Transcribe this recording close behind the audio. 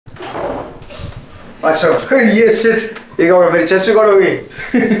अच्छा ये शिट, एक और मेरी चेस्ट रिकॉर्ड हो गई।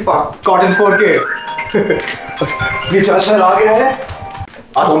 Cotton 4K। नीचे अशर आ गया है।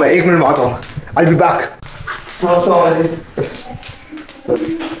 आता हूँ मैं, 1 मिनट में आता हूँ। I'll be back।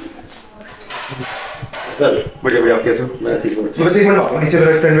 बढ़िया, आप कैसे हो? मैं ठीक हूँ। बस 1 मिनट में आता हूँ, नीचे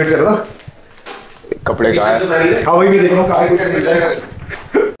मेरा फ्रेंड वेट कर रहा था। कपड़े कहाँ है? हाँ वही भी देख रहा हूँ, कहाँ है?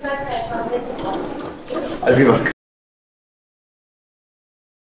 I'll be back।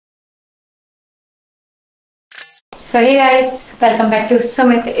 So hey guys, welcome back to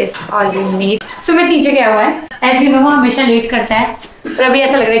Sumitisalluneed। Sumit नीचे गया हुआ है, ऐसे में वो हमेशा लेट करता है, और अभी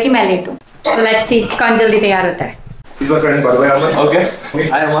ऐसा लग रहा है कि मैं लेट हूँ। So let's see कौन जल्दी तैयार होता है। He's my friend, by the way, Aman. Okay.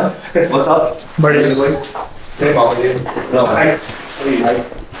 Hi, Aman. What's up? Buddy, boy. Hey, Mama. Hello. Hi. Hi.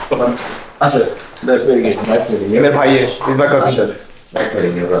 Come on. Ashar. That's very good. Nice meeting you. मेरा भाई है. He's my cousin. Ashar. Nice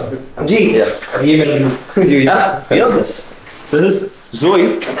meeting you, bro. Ji. Yeah. ये मेरा जी. Yeah. You know this? This is Zoe.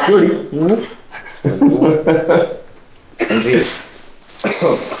 Judy. Done?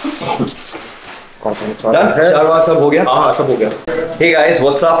 शारवा सब हो गया? हाँ सब हो गया. Hey guys,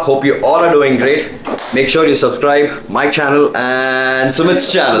 what's up? Hope you all are doing great. Make sure you subscribe my channel and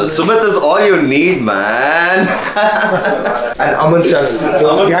Sumit's channel. Sumit is all you need, man. And Aman's channel.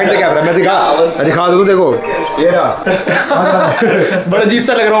 Behind the camera. मैं दिखा दूँ देखो. ये रहा. बड़ा अजीब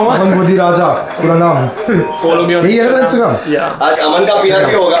सा लग रहा हूँ. अमन मोदी राजा पूरा नाम. Follow me on Instagram. आज अमन का PR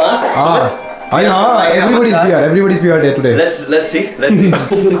भी होगा. हाँ. Everybody's PR. Everybody's PR day today. Let's see.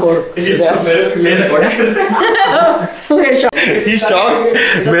 He's shocked.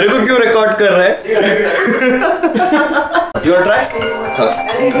 मेरे को क्यों रिकॉर्ड कर रहा है? You wanna try?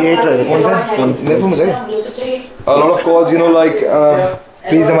 ये try. फोन मेरे को मुझे. A lot of calls, you know, like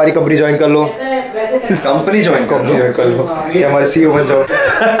please हमारी कंपनी ज्वाइन कर लो. कंपनी ज्वाइन कर लो. या हमारे CEO बन जाओ.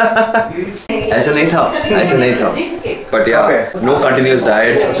 ऐसा नहीं था. But yeah, no continuous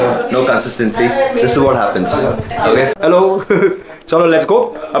diet, no consistency. This is what happens. Okay. Hello. चलो let's go.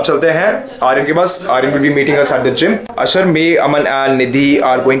 अब चलते हैं आर्यन के पास. Aryan will be meeting us at the gym. Ashar, me, Aman and Nidhi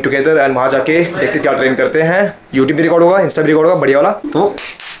are going together and वहाँ जाके देखते क्या train करते हैं. YouTube भी रिकॉर्ड होगा, Insta भी रिकॉर्ड होगा, बढ़िया वाला. तो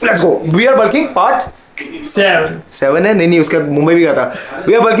let's go. We are bulking part 7 है. नहीं उसका मुंबई भी गया था.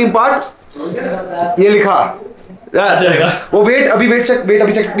 We are bulking part. ये लिखा. वो वेट अभी चेक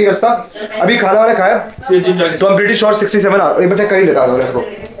नहीं करता. अभी खाना खाया तो I'm pretty sure 67 एक बार चेक कर ही लेता हूँ. Let's go.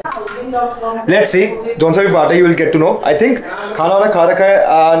 Let's see. Zone सा भी पार्ट है you will get to know. I think खाना खा रखा है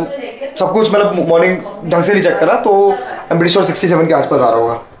and सब कुछ मतलब मॉर्निंग ढंग से नहीं चेक करा तो I'm pretty sure 67 के आसपास आ रहा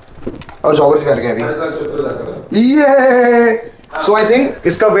होगा. और जॉगर्स पहन के अभी ये so I think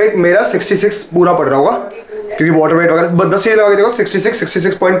इसका वेट मेरा 66 पूरा पड़ रहा होगा क्योंकि वाटर वेट वगैरह 10 चीज़ लगा के देखो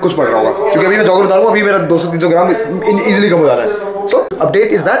 66 पॉइंट कुछ पड़ रहा होगा क्योंकि अभी मैं जॉगर उतारूँ अभी मेरा 200-300 ग्राम इजीली कम हो जा रहा है. सो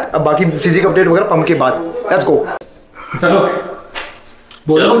अपडेट इज दैट. अब बाकी फिजिक अपडेट वगैरह पंप के बाद. Let's go. चलो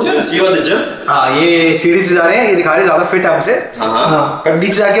हाँ ये सीढ़ी से जा रहे हैं. ये दिखा रहे ज्यादा फिट है हमसे. हाँ पर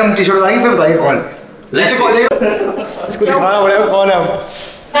नीचे जाके हम टी-शर्ट उतारेंगे फिर बताइए कौन. इसको दिखाना पड़ेगा कौन है हम.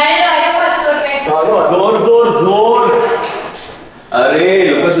 जोर. अरे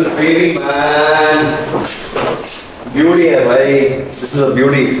look at this baby man. Beauty है भाई. This is a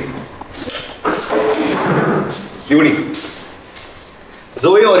beauty.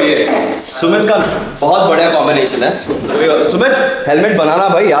 जोई और ये सुमित का बहुत बढ़िया कॉम्बिनेशन है. जोई और सुमित हेलमेट बनाना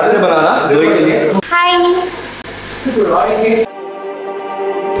भाई याद से बनाना जोई के लिए. हाय.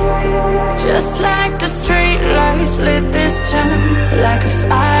 Just like the street lights lit this town, like a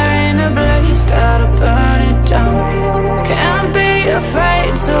fire in a blaze, gotta burn it down. Can't be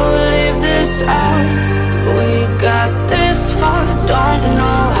afraid to leave this out. We got this far, don't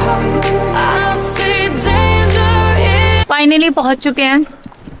know how. I see danger in. Finally पहुंच चुके हैं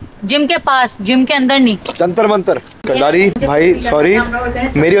gym के पास. Gym के अंदर नहीं, जंतर मंतर. कंडारी भाई sorry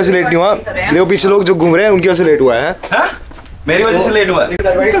मेरी वजह से लेट नहीं हुआ. देखो पीछे लोग जो घूम रहे हैं उनकी वजह से लेट हुआ है. मेरी वजह से लेट हुआ.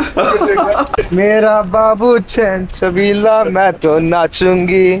 मेरा बाबू चैन छबीला मैं तो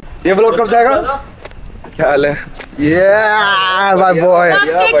नाचूंगी. ये ब्लॉग कब जाएगा? क्या हाल है? Yeah, my boy.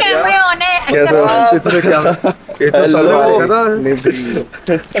 कैमरे ऑन है.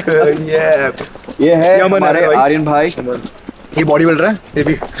 ये है हमारे आर्यन भाई. ये बॉडी बिल्डर है. ये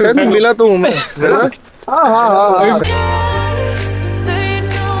भी मिला तो मैं. हाँ.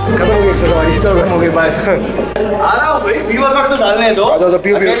 खत्म हो गई एक्सरसाइज. चलो खत्म हो गई. बाय. आ रहा हूँ भाई. प्री-वर्कआउट तो डालने दो. आजा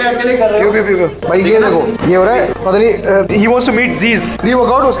पियो भाई. ये देखो ये हो रहा है पता नहीं. He wants to meet जीज.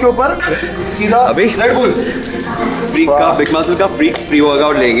 Pre workout उसके ऊपर सीधा अभी रेड बुल फ्री का बिग मसल का फ्री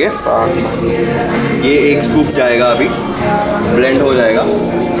वर्कआउट लेंगे. ये एक स्कूप जाएगा अभी ब्लेंड हो जाएगा.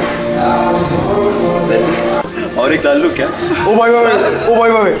 और एक डाल लूं क्या? ओ भाई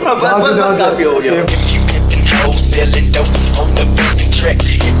काफी हो गया.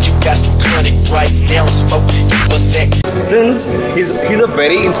 got some chronic right now, smoking. What's that? Since he's a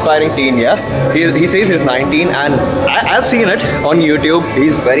very inspiring teen, yeah. He says he's 19 and I've seen it on YouTube.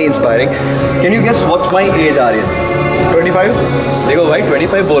 He's very inspiring. Can you guess what's my age, Aryan? 25? देखो भाई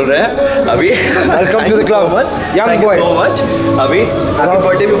 25 बोल रहे हैं अभी. Welcome to the club. Young boy. Thank you so much. अभी happy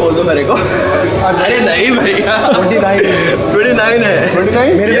birthday भी बोल दो मेरे को. अरे नहीं भैया 29 है.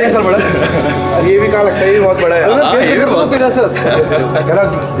 29 मेरे से एक साल बड़ा है. ये भी कहाँ लगता है, ये बहुत बड़ा है. ये बहुत तेरा सर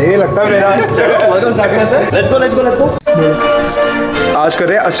ये लगता है मेरा. वेलकम स्टार्ट करते हैं. Let's go. आज कर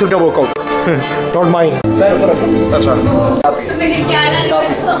रहे हैं अक्षर का वर्कआउट. Not mind. अच्छा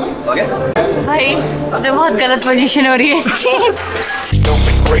भाई तो बहुत गलत पोजीशन हो रही है इसकी. Don't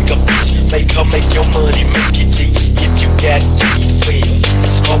break a bitch, make her make your money, make it G. If you got G, well,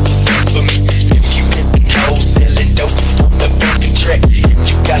 smoke a sack for me. If you hitting hoes, selling dope on the fucking track.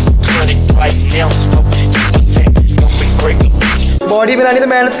 If you got some chronic right now, smoke a sack. Don't break a bitch. Body बनानी तो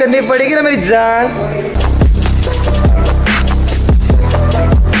मेहनत करनी पड़ेगी ना मेरी जान.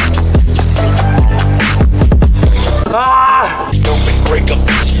 Don't break a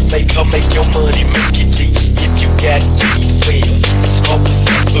bitch, make her make your money, make it G. If you got G, well, smoke a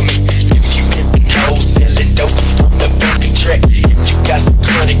sack for me. If you hitting hoes, selling dope on the fucking track. If you got some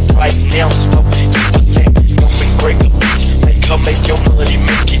chronic right now, smoke a sack. Don't break a bitch, make her make your money,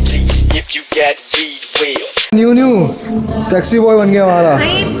 make it G. If you got G, well. New sexy boy बन गया हमारा.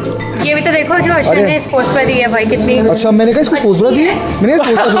 ये भी तो देखो जो अशर ने sports पर दी है भाई कितनी. अच्छा मैंने कहा इसको स्पोर्ट्स ब्रा दी है. मैंने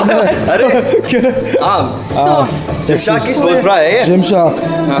स्पोर्ट्स ब्रा दी है. अरे शिमशाक की स्पोर्ट्स ब्रा है ये. शिमशाक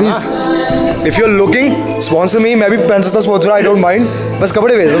please if you are looking sponsor मी. मैं भी पहन सकता sports bra. I don't mind. बस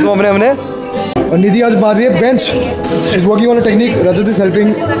कपड़े भेज दो हमने. और निधि आज मार रही है bench. She is working on a technique. Rajat is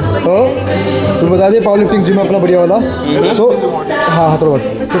helping तो बता दे पावर लिफ्टिंग जिम अपना बढ़िया वाला. सो हाँ हाथों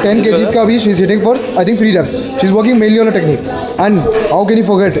तो 10 kgs का अभी she is hitting for I think 3 reps. She is working mainly on a technique. And how can you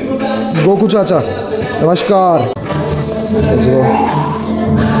forget Goku चाचा. नमस्कार.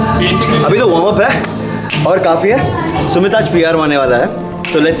 अभी तो वार्म अप है और काफी है. सुमित आज PR आने वाला है.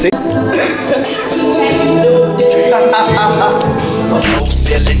 So let's see.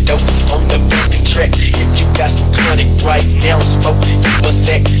 Selling dope on the fucking track. If you got some chronic right now, smoke a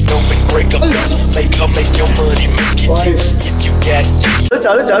sack. Don't break a bitch, make her make your money, make it G. If you got G.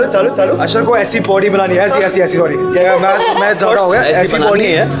 चलो. अशर को ऐसी body बनानी है. ऐसी sorry मैं ज़्यादा हो गया. ऐसी बॉडी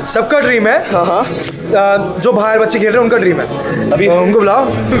है सबका ड्रीम है. हाँ जो बाहर बच्चे खेल रहे हैं उनका ड्रीम है. अभी उनको बुलाओ.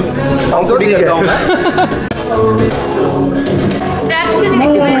 हम तो ठीक करता हूँ मैं.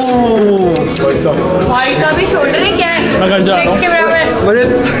 भाई का भी शोल्डर है क्या है के बराबर. मुझे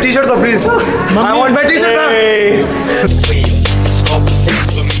टी-शर्ट दो please. I want my T-shirt. Smoke a sack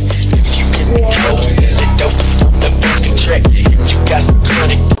for me. If you getting hoes, selling dope on the fucking track. If you got some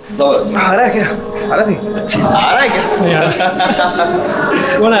chronic. आ रहा है क्या? आ रहा क्या?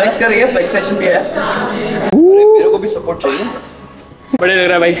 कौन फ्लेक्स करेंगे. फ्लेक्स सेशन भी है. मेरे को भी सपोर्ट चाहिए. बड़े लग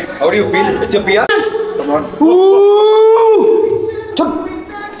रहा है भाई. How do you feel? It's your PR.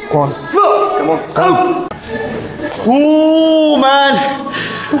 कौन? Come on. Ooh man.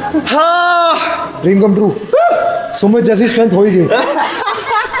 Dream come true. Sumit जैसी स्ट्रेंथ हो ही गई.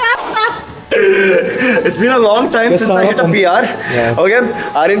 It's been a long time since I hit a PR. Okay.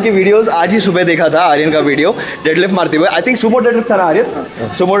 Aryan की वीडियोस आज ही सुबह देखा था. आर्यन का वीडियो डेडलिफ्ट मारते हुए. आई थिंक सुमो डेडलिफ्ट था ना आर्यन.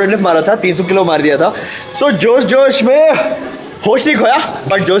 सुमो डेडलिफ्ट मारा था. 300 किलो मार दिया था. सो जोश में होश नहीं खोया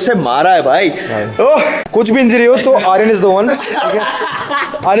बट जोश से मारा है भाई. कुछ भी इंजरी हो तो Aryan is the one.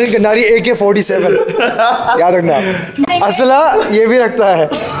 Aryan कन्नारी AK-47 याद रखना. असला ये भी रखता है.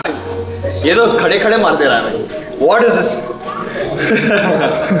 ये तो खड़े मारते रहा है भाई. What is this?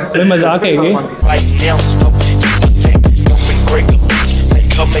 मजाक है ये. Right now, smoke a sack. Don't break a bitch,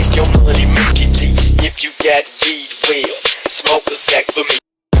 make her make your money, make it G. If you got G, well, smoke a sack for me.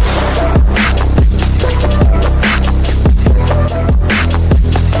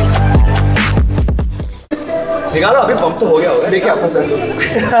 निकालो अभी पंप तो हो गया होगा. देखिए आपका सर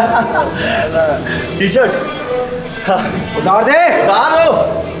टी-शर्ट उतार दे.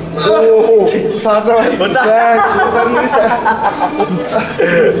 उतार दो.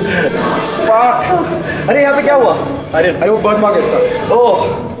 अरे यहाँ पे क्या हुआ? अरे वो बर्थ मार्क है इसका. ओह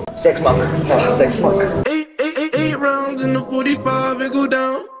sex mark. Sex mark. 8 rounds in the 45 and go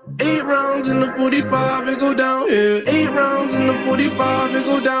down. 8 rounds in the 45 and go down. Yeah. 8 rounds in the 45 and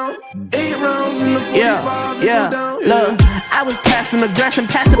go down. 8 rounds in the 45 and go down. Look, I was passive aggression,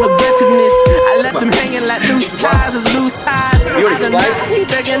 passive aggressiveness. I left him hanging like loose ties is loose ties. I done not, he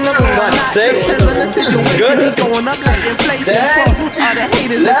begging up. Depends on the situation. He going up like inflation. Fuck all the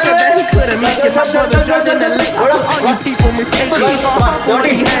haters that said that he couldn't make it. My brother dropped in the lake. All you people mistaken. He thought my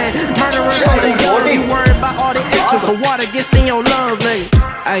 40 hand. Murderers on the guns. You worried about all the extras. The water gets in your lungs, nigga.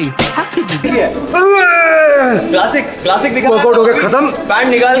 Hey, how could you do classic दिखा workout हो गया खत्म pant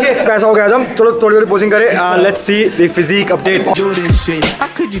निकाल के कैसा हो गया आज हम चलो थोड़ी थोड़ी पोजिंग करें let's see the physique update this shit? How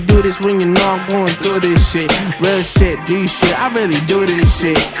could you do this when you know I'm going through this shit? Real shit, G shit, I really do this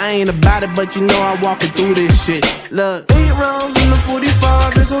shit. I ain't about it, but you know I'm walking through this shit. Look, 8 rounds in the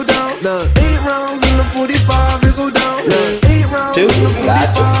 45, it go down. Look, 8 rounds in the 45, it go down. Look, 8 rounds in the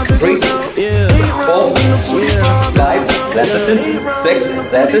 45, it go down. Yeah, 8 rounds in the 45, 5 last distance 6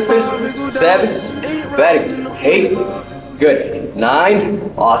 last distance 7 very good 8 good 9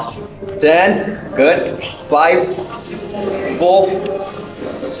 awesome 10 good 5 4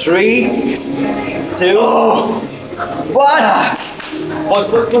 3 2 1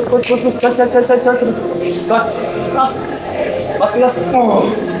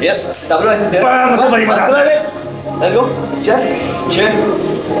 Yep, double right there. Let's go. Chest, chin.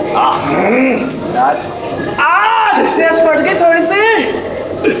 That's. This पड़ गई थोड़ी सी.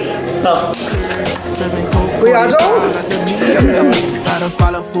 कोई आ जाओ. Gotta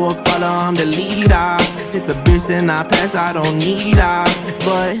follow for a follow, I'm the leader. Hit the bitch, then I pass, I don't need her.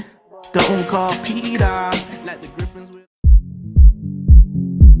 But don't call Peter. Like the Griffins will.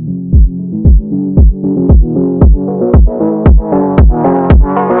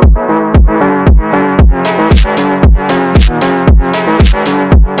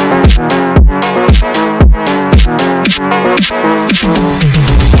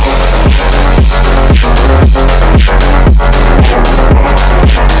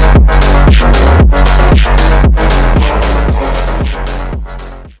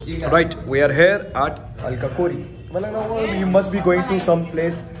 Right, we are here at Al Kakori. Well, we must be going to some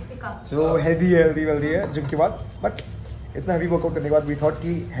place so healthy है gym के बाद. But इतना heavy workout करने के बाद we thought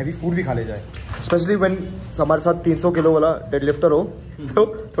कि heavy food भी खा ले जाए. Especially when हमारे साथ 300 किलो वाला deadlifter हो, तो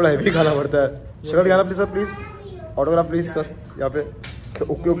थोड़ा heavy खाना पड़ता है. शक्ल दिखाना please sir, please autograph please sir यहाँ पे.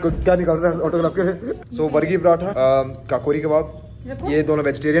 ओके क्या निकाल रहे हैं ऑटोग्राफ के. सो बर्गी पराठा, काकोरी कबाब, ये दोनों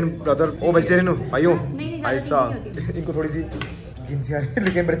वेजिटेरियन ब्रदर. ओ वेजिटेरियन हो भाइयों, ऐसा इनको थोड़ी सी गिनती आ रही है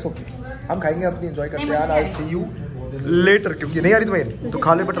लेकिन बड़े छोटे. हम खाएंगे अपनी एंजॉय करते हैं. आई सी यू लेटर. क्योंकि नहीं आ रही तुम्हें तो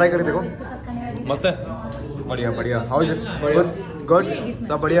खा ले, पर ट्राई करके देखो. मस्त है, बढ़िया बढ़िया. How is it? Good good,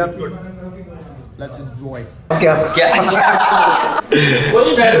 सब बढ़िया. Let's enjoy. क्या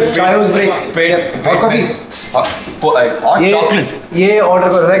चाय उस ब्रेक हॉट कॉफी ये ऑर्डर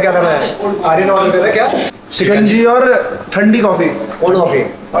कर रहा है. क्या नाम है? आर्यन ऑर्डर कर रहा है क्या? शिकंजी और ठंडी कॉफी, कोल्ड कॉफी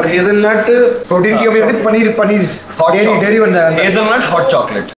और हेजलनट. प्रोटीन की कमी होती है. पनीर डेयरी बन रहा है. Hazelnut hot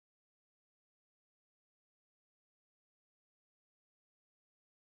chocolate.